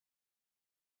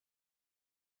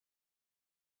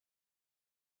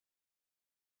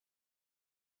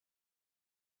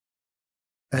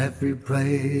Every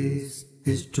praise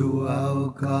is to our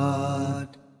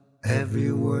God,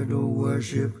 every word of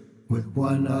worship with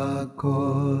one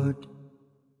accord.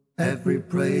 Every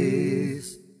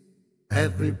praise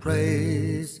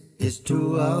is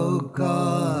to our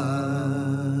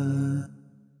God.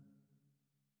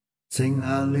 Sing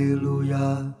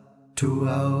hallelujah to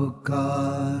our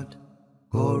God,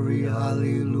 glory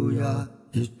hallelujah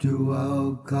is to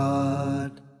our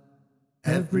God.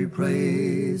 Every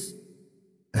praise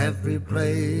is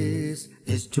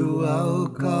to our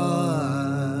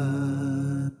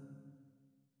God.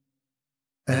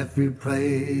 Every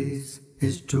praise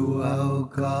is to our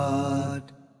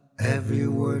God, every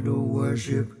word of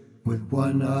worship with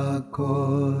one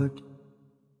accord.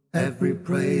 Every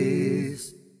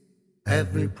praise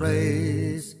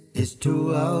is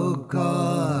to our God.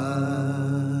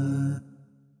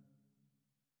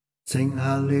 Sing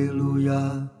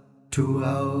hallelujah to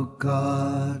our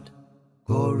God,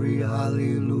 glory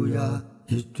hallelujah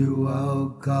is to our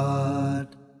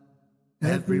God.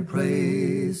 Every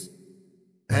praise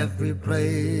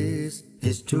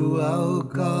is to our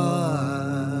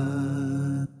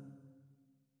God.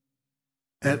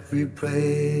 Every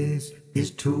praise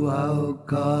is to our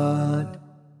God,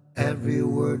 every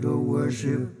word of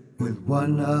worship with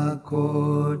one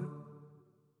accord.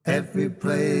 Every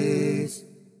praise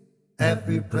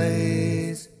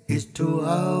is to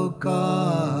our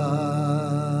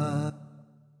God.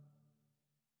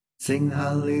 Sing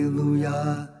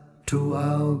hallelujah to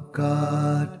our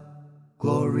God,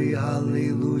 glory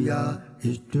hallelujah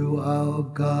is to our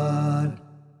God.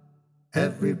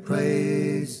 Every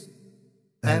praise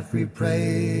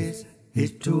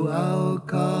is to our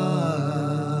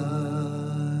God.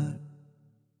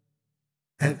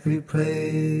 Every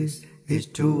praise is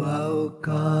to our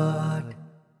God,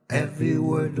 every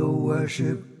word of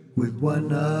worship with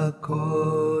one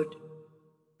accord.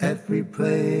 Every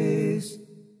praise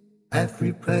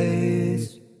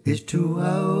is to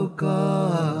our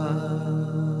God.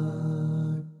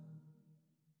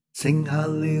 Sing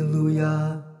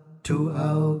hallelujah to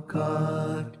our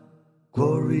God,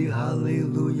 glory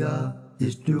hallelujah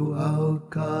is to our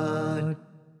God.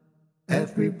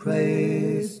 Every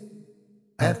praise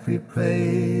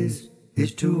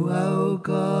is to our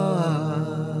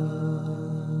God.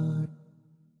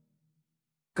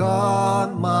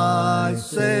 God my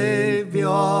Savior,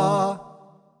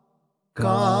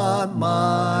 God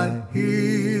my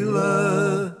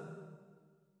healer,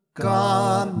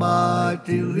 God my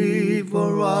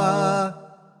deliverer,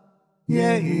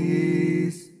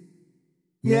 yes,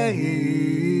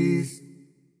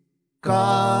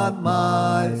 God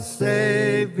my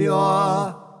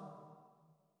Savior,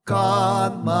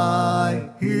 God my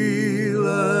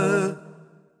healer,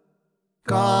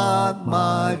 God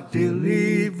my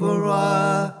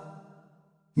deliverer,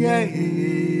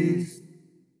 yes,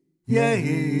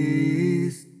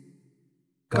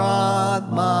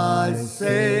 God my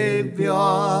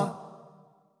Savior,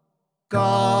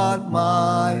 God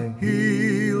my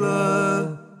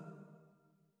healer,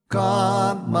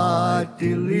 God my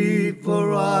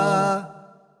deliverer,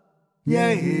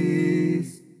 yes.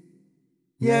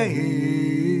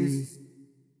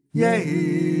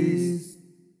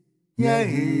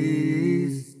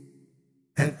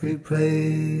 Every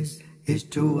praise is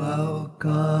to our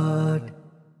God,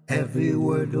 every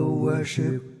word of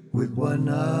worship with one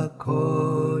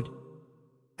accord.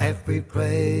 Every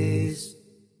praise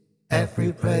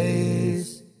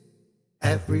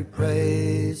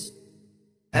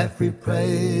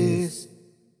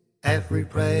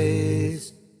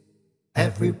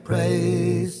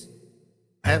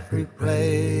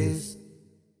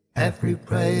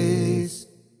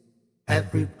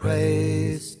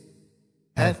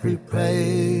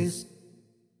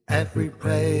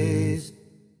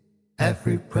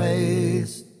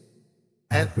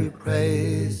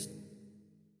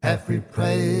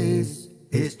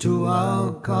is to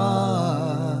our God.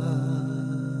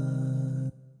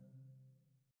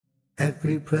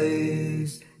 Every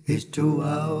praise is to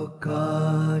our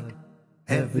God,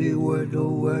 every word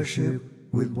of worship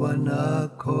with one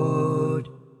accord.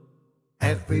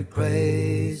 Every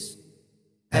praise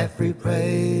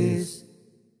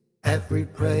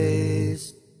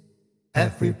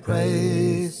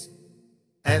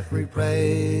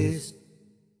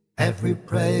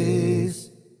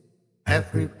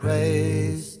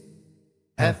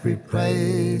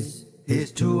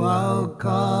is to our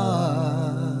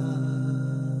God.